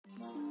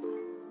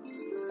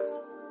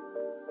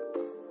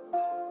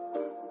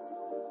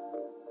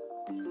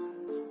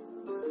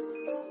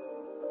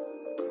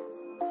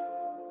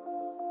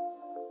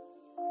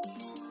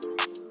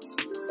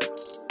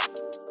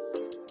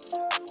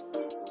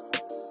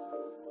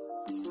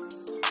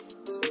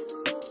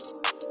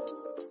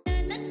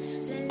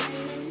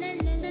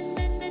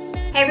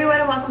Hey everyone,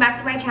 and welcome back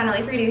to my channel.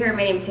 If you're new here,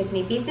 my name is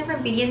Tiffani Beaston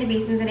from Beauty and the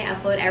Beastons, and I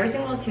upload every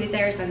single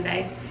Tuesday or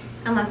Sunday,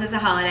 unless it's a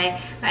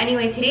holiday. But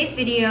anyway, today's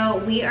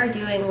video, we are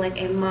doing like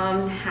a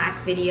mom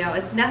hack video.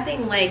 It's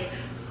nothing like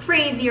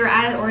crazy or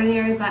out of the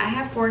ordinary, but I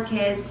have 4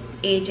 kids,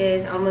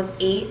 ages almost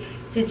 8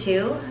 to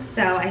 2.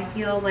 So I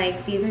feel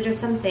like these are just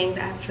some things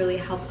that have truly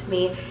helped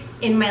me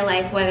in my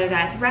life, whether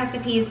that's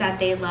recipes that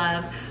they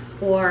love,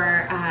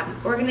 or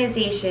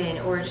organization,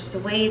 or just the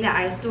way that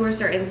I store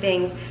certain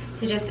things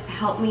to just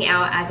help me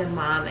out as a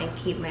mom and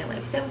keep my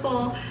life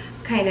simple,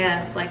 kind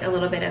of like a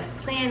little bit of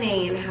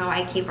planning and how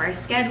I keep our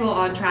schedule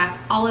on track,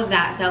 all of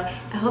that. So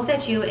I hope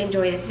that you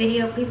enjoy this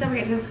video. Please don't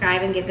forget to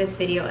subscribe and give this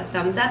video a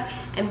thumbs up,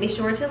 and be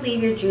sure to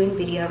leave your June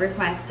video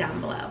request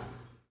down below.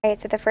 Alright,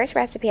 so the first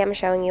recipe I'm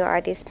showing you are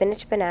these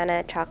spinach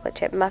banana chocolate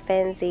chip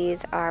muffins.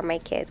 These are my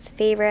kids'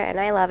 favorite, and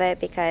I love it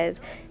because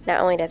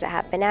not only does it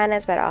have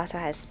bananas, but it also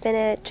has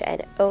spinach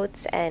and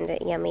oats and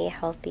yummy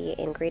healthy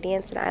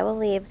ingredients. And I will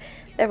leave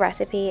the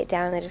recipe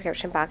down in the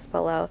description box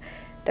below.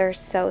 They're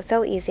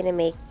so easy to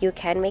make. You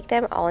can make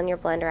them all in your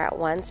blender at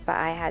once, but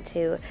I had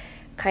to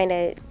kind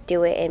of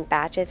do it in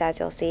batches,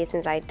 as you'll see,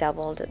 since I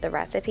doubled the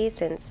recipe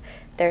since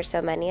there's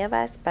so many of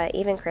us. But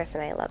even Chris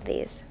and I love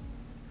these.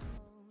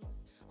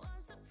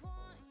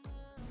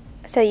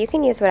 So you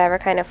can use whatever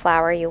kind of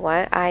flour you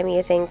want. I'm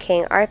using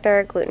King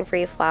Arthur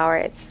gluten-free flour.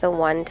 It's the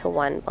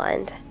 1-to-1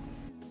 blend.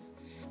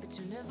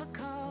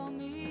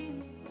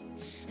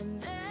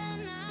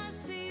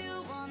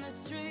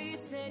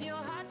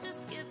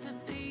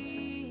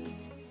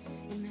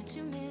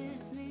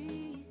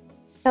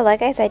 So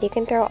like I said, you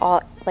can throw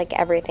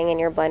everything in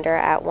your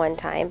blender at one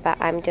time, but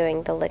I'm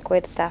doing the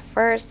liquid stuff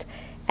first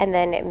and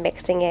then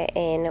mixing it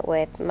in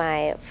with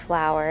my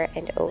flour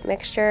and oat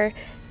mixture,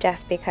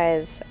 just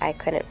because I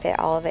couldn't fit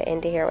all of it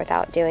into here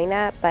without doing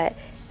that. But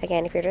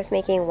again, if you're just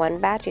making one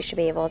batch, you should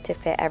be able to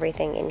fit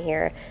everything in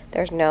here.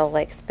 There's no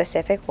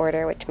specific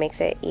order, which makes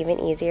it even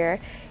easier.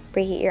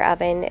 Preheat your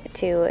oven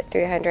to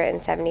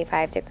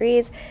 375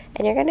 degrees,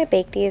 and you're going to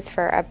bake these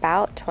for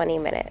about 20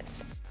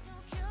 minutes.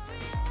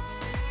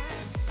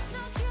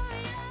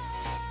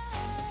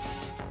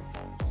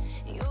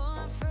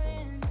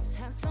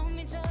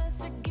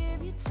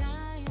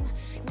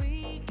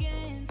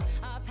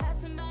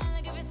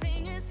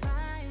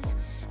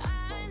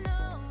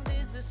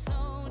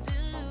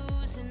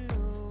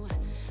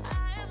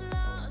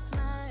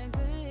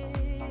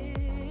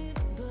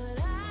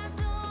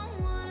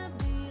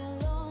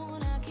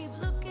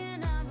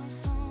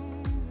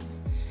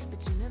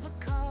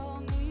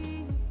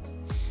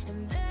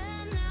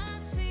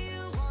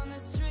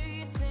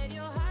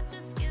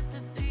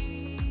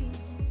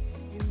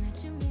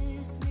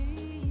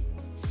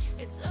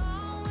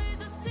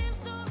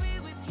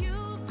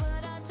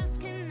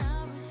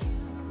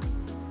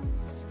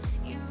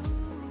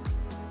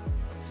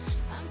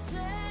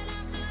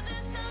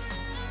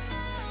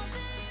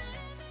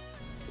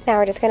 Now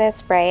we're just going to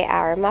spray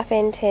our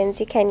muffin tins.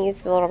 You can use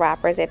the little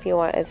wrappers if you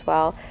want as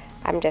well.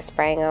 I'm just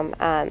spraying them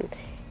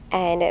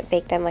and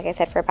bake them, like I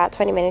said, for about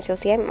 20 minutes. You'll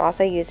see I'm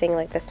also using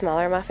the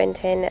smaller muffin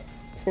tin.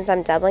 Since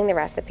I'm doubling the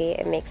recipe,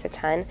 it makes a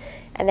ton.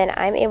 And then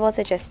I'm able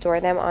to just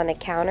store them on the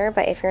counter,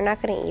 but if you're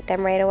not going to eat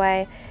them right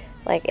away,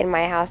 like in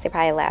my house, they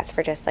probably last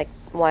for just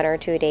 1 or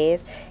 2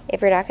 days.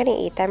 If you're not going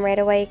to eat them right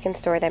away, you can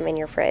store them in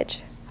your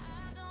fridge.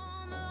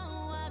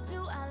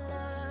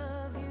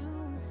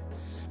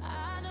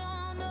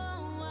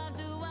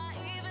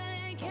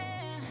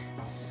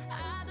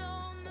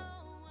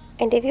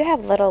 And if you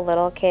have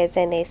little kids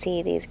and they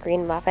see these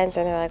green muffins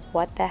and they're like,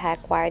 what the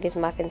heck, why are these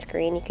muffins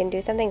green? You can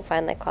do something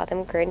fun, like call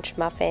them Grinch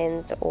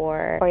muffins,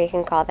 or you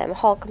can call them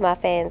Hulk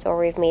muffins, or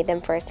we've made them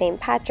for St.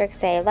 Patrick's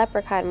Day,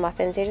 leprechaun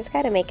muffins. You just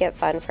got to make it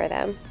fun for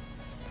them.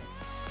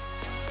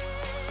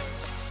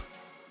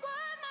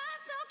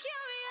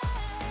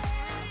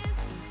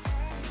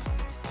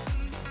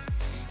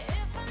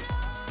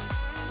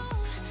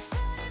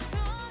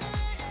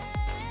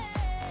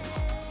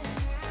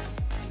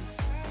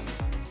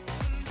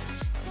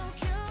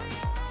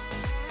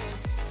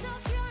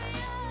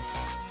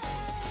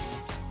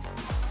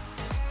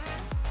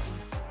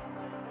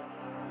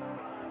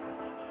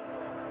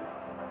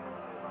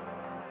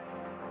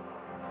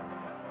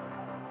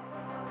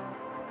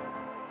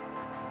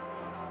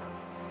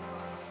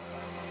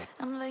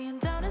 I'm laying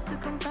down to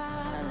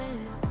compile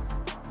it.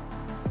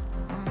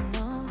 Oh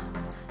no,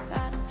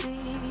 I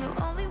see you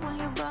only when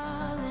you're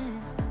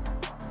ballin'.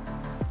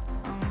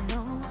 Oh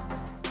no,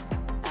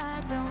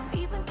 I don't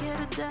even care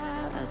to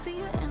doubt. I'll see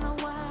you in a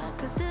while,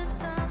 'cause this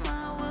time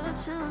I will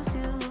choose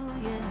you,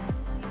 yeah.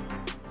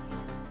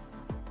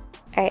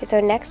 Alright,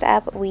 so next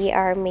up we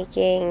are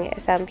making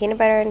some peanut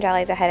butter and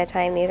jellies ahead of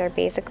time. These are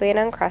basically an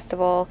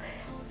Uncrustable.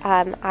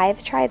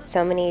 I've tried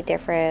so many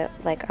different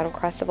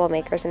Uncrustable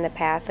makers in the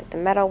past, like the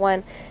metal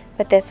one,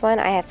 but this one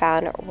I have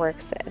found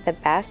works the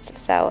best.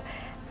 So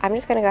I'm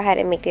just going to go ahead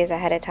and make these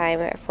ahead of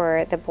time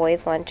for the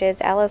boys' lunches.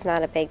 Ella's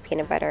not a big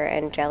peanut butter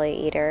and jelly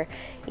eater,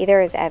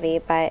 either is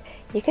Evie, but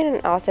you can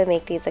also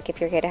make these,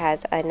 if your kid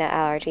has a nut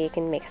allergy, you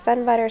can make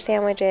sun butter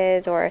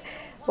sandwiches or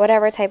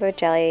whatever type of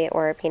jelly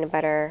or peanut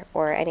butter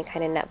or any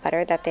kind of nut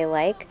butter that they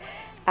like.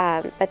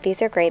 But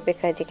these are great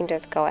because you can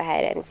just go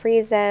ahead and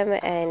freeze them,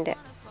 and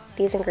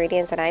these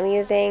ingredients that I'm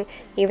using,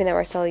 even though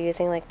we're still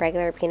using like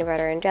regular peanut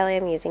butter and jelly,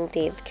 I'm using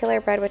Dave's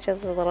Killer Bread, which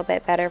is a little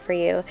bit better for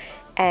you,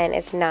 and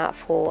it's not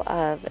full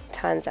of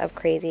tons of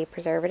crazy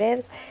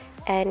preservatives.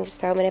 And just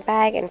throw them in a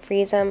bag and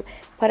freeze them,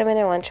 put them in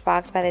their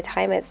lunchbox. By the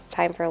time it's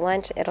time for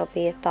lunch, it'll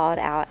be thawed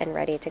out and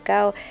ready to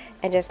go,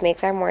 and just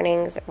makes our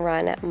mornings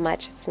run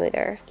much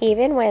smoother.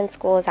 Even when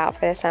school is out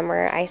for the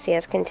summer, I see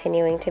us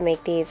continuing to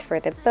make these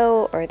for the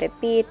boat or the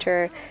beach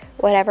or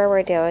whatever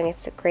we're doing.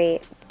 It's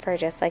great for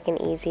just like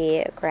an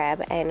easy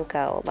grab and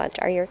go lunch.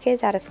 Are your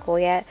kids out of school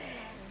yet?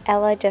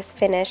 Ella just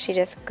finished. She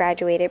just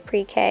graduated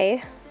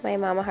pre-K. My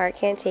mama heart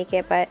can't take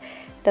it, but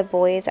the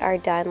boys are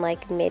done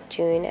like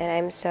mid-June, and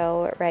I'm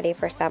so ready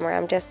for summer.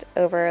 I'm just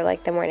over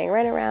like the morning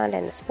run around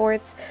and the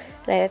sports,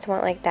 and I just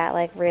want like that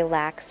like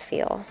relaxed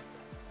feel.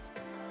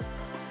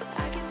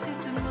 I can seem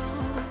to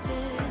move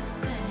this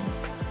thing.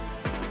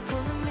 You're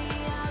pulling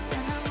me out,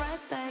 then I'm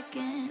right back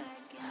in.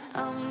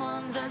 I'm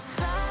on the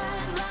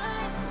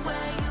sideline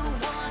where you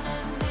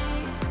wanted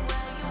me.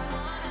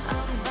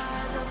 I'm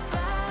by the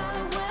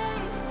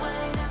byway,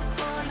 waiting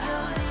for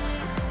your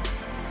lead.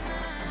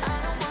 I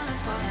don't wanna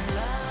fall in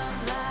love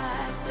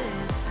like this.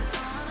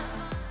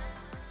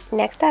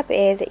 Next up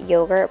is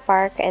yogurt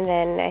bark, and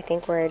then I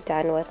think we're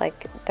done with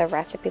like the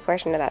recipe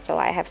portion. No, that's a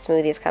lie. I have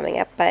smoothies coming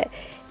up, but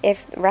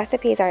if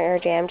recipes aren't your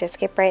jam, just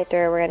skip right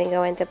through. We're going to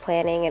go into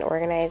planning and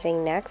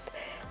organizing next.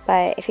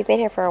 But if you've been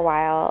here for a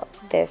while,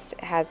 this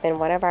has been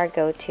one of our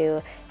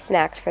go-to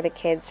snacks for the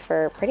kids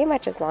for pretty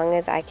much as long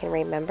as I can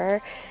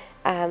remember.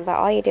 But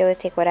all you do is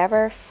take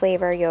whatever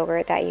flavor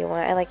yogurt that you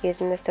want. I like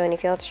using the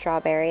Stonyfield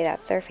strawberry.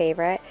 That's their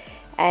favorite.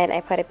 And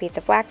I put a piece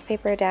of wax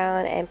paper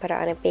down and put it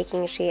on a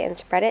baking sheet and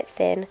spread it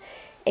thin.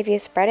 If you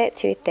spread it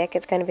too thick,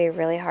 it's going to be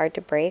really hard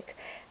to break.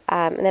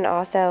 And then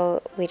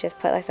also we just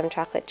put like some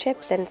chocolate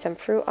chips and some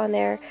fruit on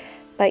there.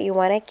 But you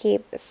want to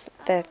keep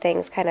the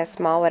things kind of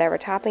small, whatever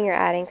topping you're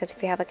adding, because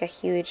if you have like a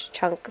huge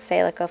chunk,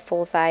 say like a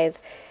full-size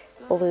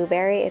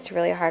blueberry, it's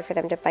really hard for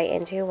them to bite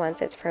into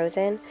once it's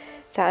frozen.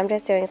 So I'm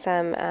just doing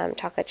some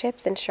chocolate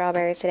chips and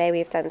strawberries today.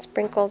 We've done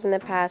sprinkles in the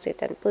past. We've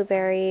done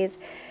blueberries.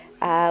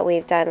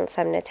 We've done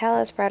some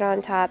Nutella spread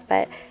on top,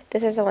 but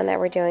this is the one that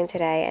we're doing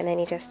today. And then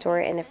you just store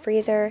it in the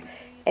freezer.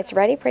 It's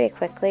ready pretty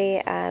quickly,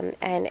 and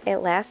it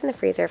lasts in the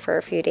freezer for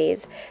a few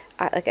days.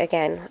 Like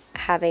again,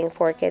 having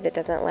 4 kids, it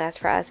doesn't last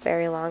for us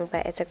very long,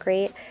 but it's a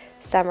great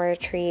summer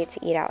treat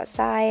to eat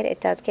outside. It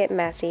does get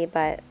messy,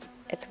 but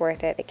it's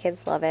worth it. The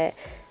kids love it,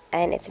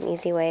 and it's an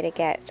easy way to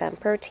get some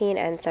protein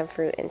and some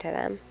fruit into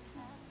them.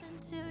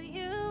 To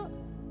you,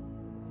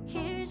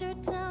 here's your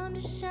time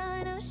to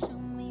shine. Or show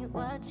me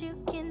what you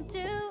can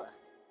do.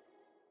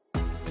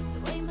 The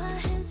way my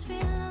hands feel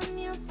on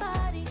your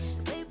body.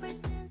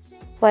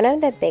 One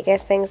of the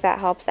biggest things that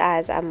helps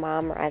as a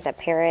mom or as a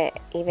parent,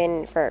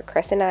 even for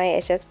Chris and I,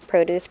 is just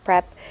produce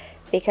prep,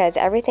 because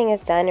everything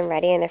is done and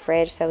ready in the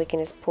fridge, so we can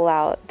just pull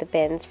out the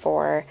bins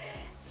for,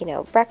 you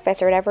know,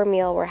 breakfast or whatever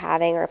meal we're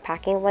having, or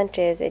packing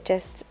lunches. It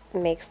just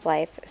makes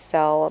life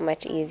so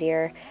much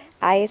easier.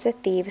 I use a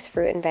Thieves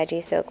fruit and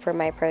veggie soak for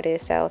my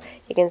produce, so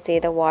you can see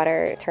the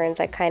water turns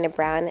like kind of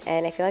brown,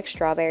 and I feel like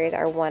strawberries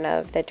are one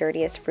of the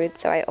dirtiest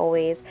fruits, so I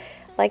always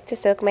like to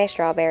soak my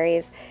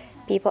strawberries.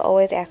 People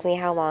always ask me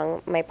how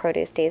long my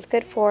produce stays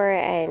good for,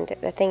 and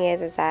the thing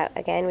is that,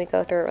 again, we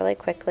go through it really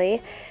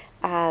quickly.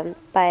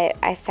 But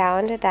I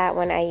found that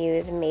when I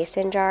use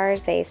mason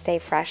jars, they stay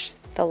fresh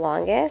the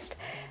longest.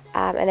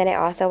 And then I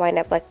also wind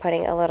up like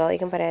putting a little, you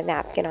can put a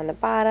napkin on the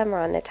bottom or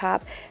on the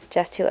top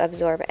just to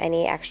absorb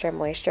any extra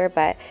moisture.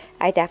 But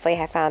I definitely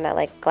have found that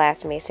like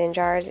glass mason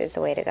jars is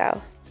the way to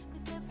go.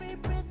 With every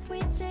breath we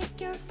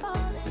take, you're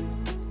falling.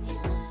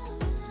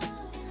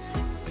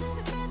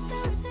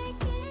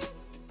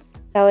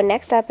 So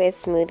next up is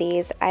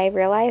smoothies. I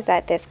realize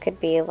that this could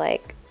be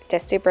like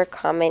just super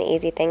common,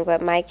 easy thing,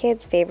 but my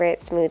kids' favorite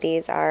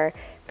smoothies are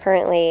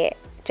currently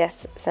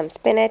just some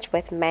spinach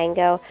with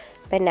mango,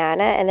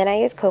 banana, and then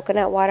I use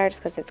coconut water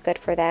just because it's good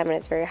for them and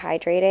it's very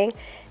hydrating,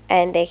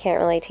 and they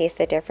can't really taste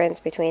the difference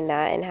between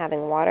that and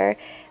having water.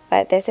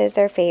 But this is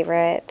their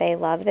favorite. They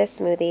love this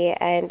smoothie,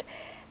 and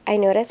I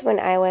noticed when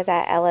I was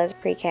at Ella's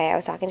pre-K, I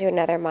was talking to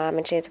another mom,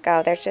 and she was like,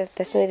 oh, there's just,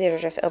 the smoothies are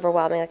just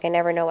overwhelming. Like, I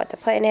never know what to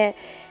put in it.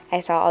 I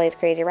saw all these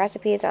crazy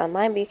recipes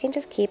online, but you can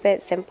just keep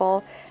it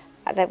simple.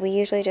 That we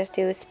usually just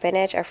do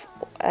spinach or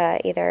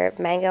either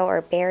mango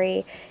or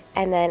berry,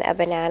 and then a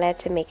banana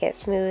to make it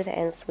smooth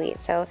and sweet.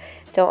 So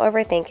don't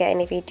overthink it.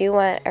 And if you do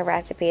want a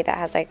recipe that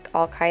has like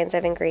all kinds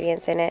of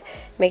ingredients in it,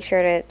 make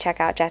sure to check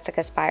out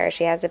Jessica Spire.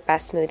 She has the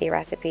best smoothie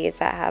recipes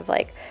that have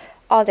like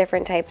all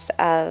different types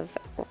of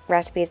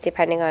recipes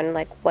depending on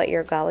like what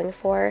you're going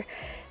for.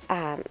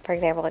 For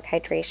example, like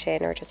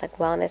hydration or just like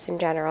wellness in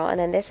general. And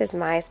then this is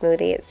my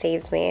smoothie. It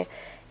saves me.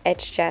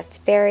 It's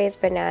just berries,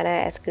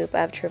 banana, a scoop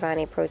of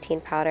Tiffani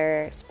protein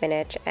powder,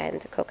 spinach,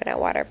 and coconut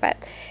water. But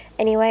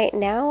anyway,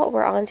 now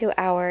we're on to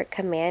our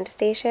command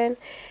station.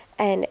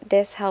 And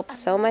this helps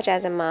so much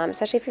as a mom,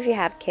 especially if you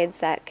have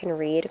kids that can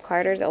read.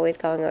 Carter's always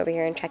going over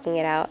here and checking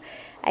it out.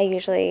 I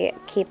usually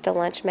keep the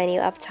lunch menu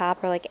up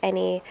top, or like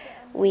any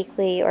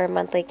weekly or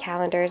monthly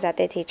calendars that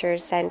the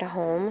teachers send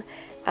home.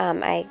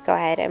 I go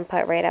ahead and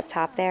put right up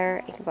top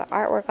there. You can put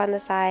artwork on the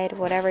side,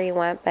 whatever you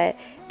want, but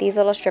these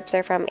little strips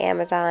are from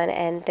Amazon,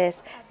 and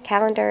this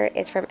calendar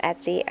is from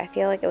Etsy. I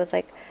feel like it was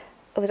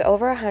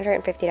over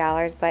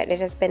 $150, but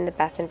it has been the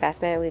best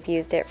investment. We've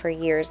used it for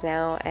years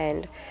now,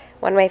 and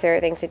one of my favorite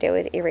things to do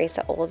is erase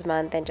the old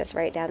month and just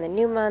write down the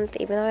new month.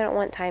 Even though I don't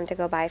want time to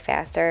go by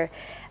faster,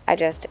 I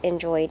just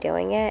enjoy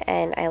doing it,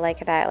 and I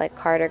like that like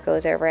Carter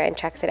goes over it and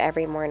checks it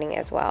every morning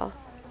as well.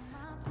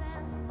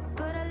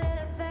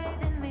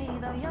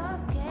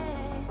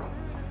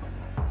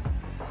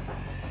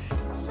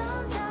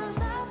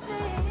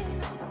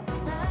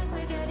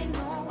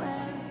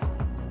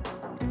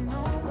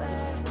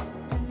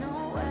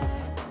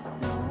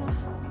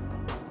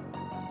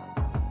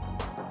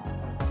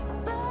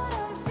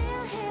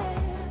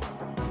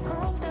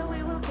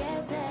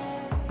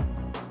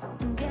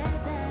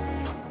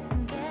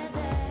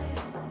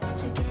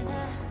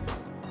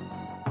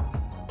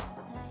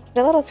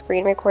 A little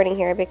screen recording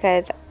here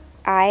because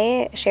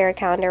I share a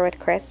calendar with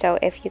Chris, so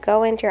if you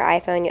go into your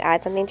iPhone, you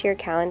add something to your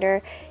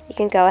calendar, you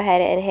can go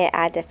ahead and hit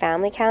add to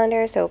family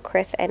calendar, so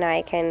Chris and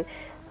I can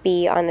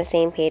be on the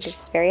same page, which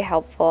is very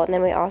helpful. And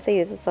then we also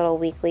use this little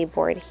weekly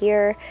board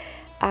here.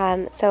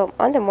 So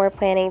on to more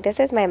planning. This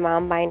is my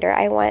mom binder.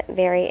 I went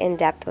very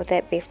in-depth with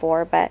it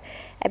before, but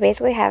I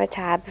basically have a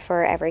tab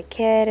for every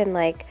kid, and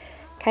like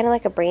kind of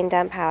like a brain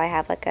dump, how I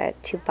have like a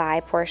to buy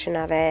portion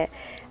of it.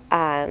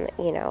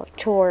 You know,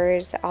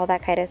 chores, all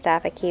that kind of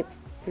stuff. I keep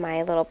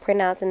my little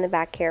printouts in the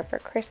back here for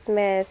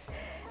Christmas.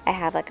 I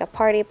have like a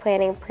party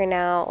planning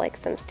printout, like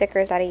some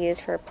stickers that I use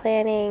for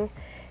planning.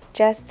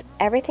 Just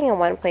everything in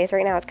one place.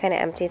 Right now it's kind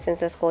of empty since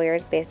the school year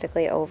is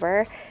basically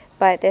over,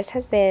 but this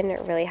has been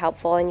really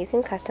helpful, and you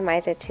can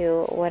customize it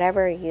to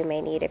whatever you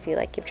may need. If you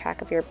like keep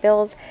track of your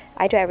bills,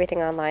 I do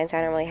everything online, so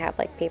I don't really have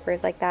like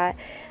papers like that.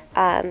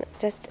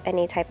 Just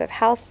any type of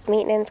house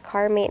maintenance,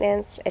 car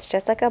maintenance. It's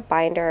just like a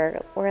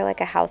binder or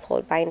like a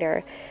household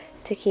binder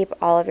to keep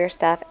all of your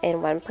stuff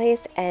in one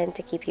place and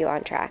to keep you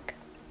on track.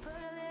 Put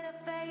a little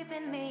faith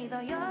in me, though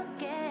you're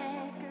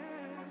scared.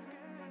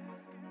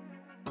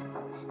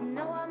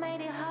 No, I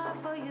made it hard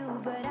for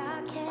you, but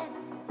I can't.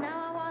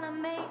 Now I wanna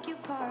make you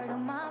part of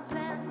my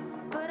plans.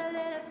 Put a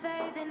little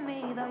faith in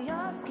me, though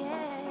you're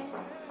scared.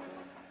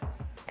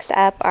 Next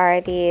up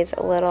are these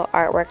little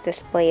artwork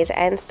displays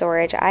and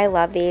storage. I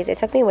love these. It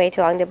took me way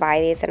too long to buy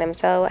these, and I'm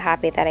so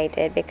happy that I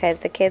did because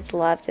the kids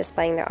love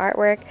displaying their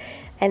artwork,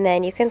 and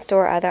then you can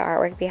store other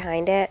artwork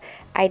behind it.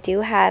 I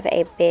do have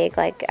a big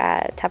like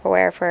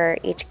Tupperware for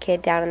each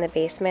kid down in the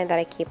basement that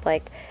I keep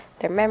like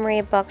their memory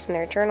books and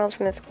their journals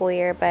from the school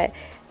year, but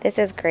this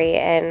is great,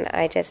 and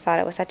I just thought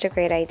it was such a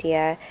great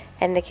idea,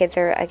 and the kids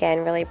are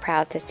again really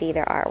proud to see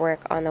their artwork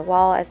on the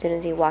wall as soon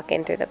as you walk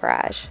in through the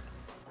garage.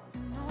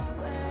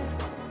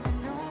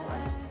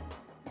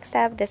 Next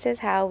up, this is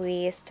how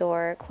we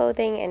store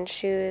clothing and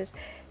shoes.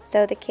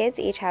 So the kids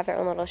each have their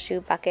own little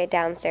shoe bucket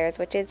downstairs,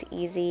 which is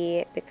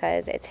easy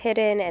because it's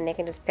hidden and they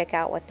can just pick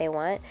out what they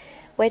want.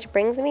 Which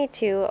brings me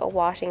to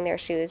washing their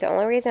shoes. The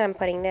only reason I'm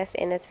putting this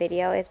in this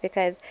video is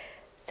because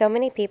so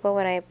many people,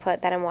 when I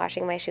put that I'm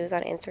washing my shoes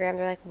on Instagram,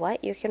 they're like,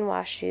 what, you can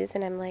wash shoes?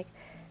 And I'm like,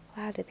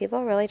 wow, do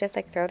people really just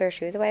like throw their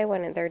shoes away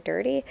when they're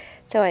dirty?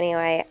 So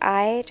anyway,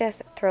 I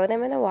just throw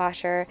them in the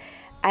washer.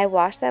 I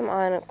wash them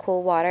on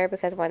cool water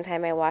because one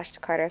time I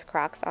washed Carter's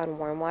Crocs on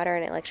warm water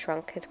and it like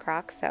shrunk his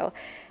Crocs. So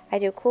I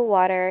do cool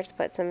water, just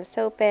put some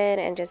soap in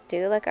and just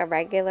do like a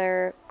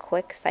regular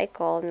quick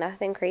cycle,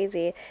 nothing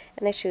crazy.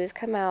 And the shoes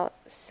come out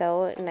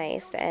so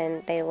nice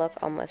and they look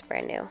almost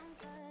brand new.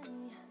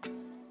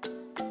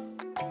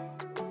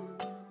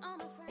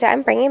 So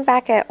I'm bringing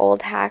back an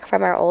old hack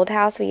from our old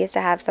house. We used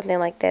to have something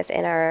like this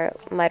in our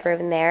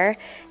mudroom there,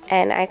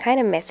 and I kind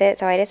of miss it,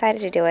 so I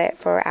decided to do it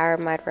for our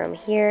mudroom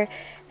here.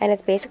 And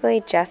it's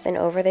basically just an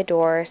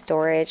over-the-door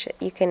storage.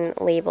 You can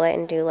label it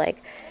and do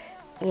like,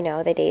 you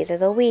know, the days of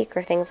the week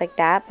or things like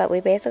that, but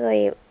we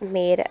basically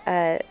made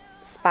a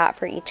spot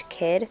for each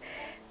kid.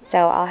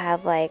 So I'll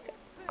have like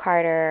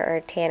Carter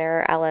or Tanner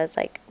or Ella's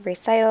like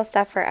recital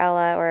stuff for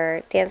Ella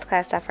or dance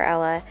class stuff for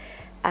Ella,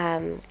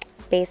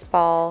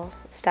 baseball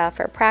stuff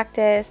for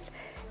practice,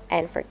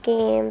 and for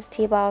games,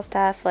 t-ball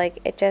stuff. Like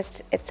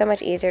it's so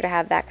much easier to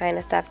have that kind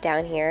of stuff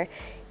down here.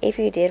 If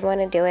you did want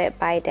to do it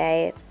by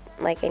day,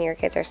 like and your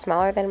kids are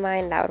smaller than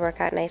mine, that would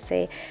work out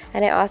nicely.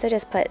 And I also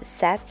just put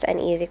sets and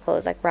easy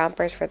clothes, like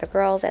rompers for the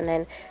girls and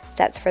then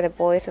sets for the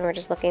boys when we're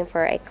just looking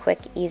for a quick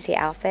easy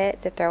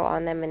outfit to throw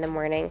on them in the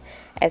morning.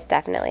 It's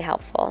definitely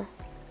helpful.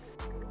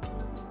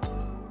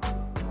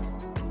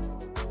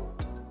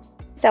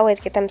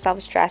 Always get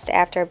themselves dressed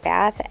after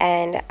bath,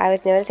 and I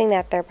was noticing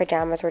that their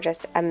pajamas were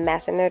just a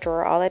mess in their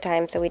drawer all the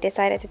time, so we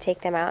decided to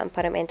take them out and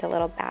put them into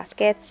little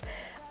baskets.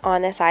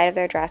 on the side of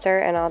their dresser,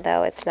 and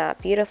although it's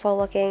not beautiful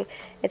looking,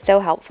 it's so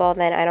helpful.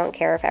 Then I don't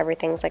care if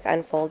everything's like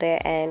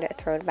unfolded and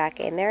thrown back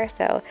in there.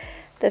 So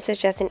this is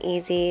just an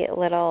easy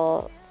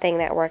little thing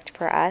that worked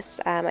for us.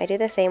 I do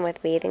the same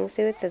with bathing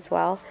suits as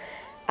well.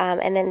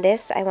 And then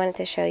this, I wanted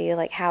to show you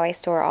like how I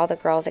store all the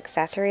girls'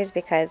 accessories,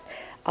 because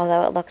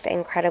although it looks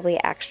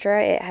incredibly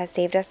extra, it has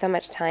saved us so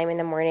much time in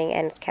the morning,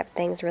 and it's kept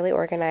things really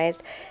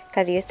organized,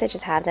 because I used to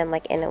just have them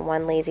like in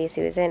one Lazy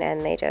Susan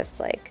and they just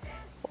like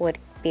would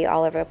be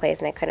all over the place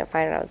and I couldn't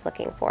find what I was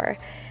looking for.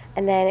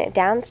 And then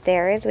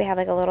downstairs we have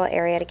like a little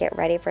area to get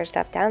ready for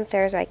stuff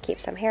downstairs, where I keep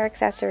some hair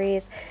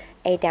accessories,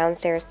 a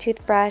downstairs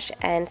toothbrush,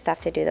 and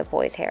stuff to do the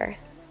boys' hair.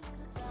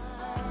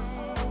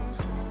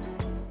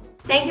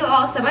 Thank you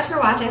all so much for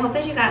watching. I hope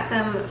that you got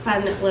some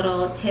fun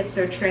little tips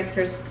or tricks,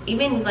 or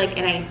even like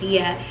an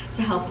idea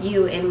to help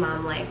you in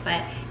mom life.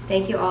 But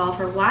thank you all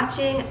for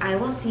watching. I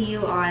will see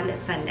you on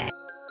Sunday.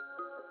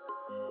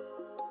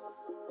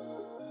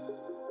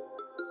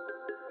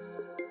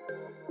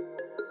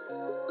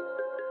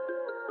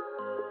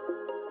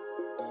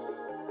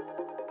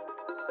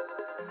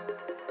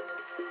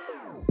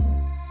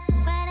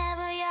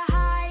 Whenever your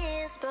heart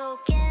is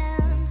broken,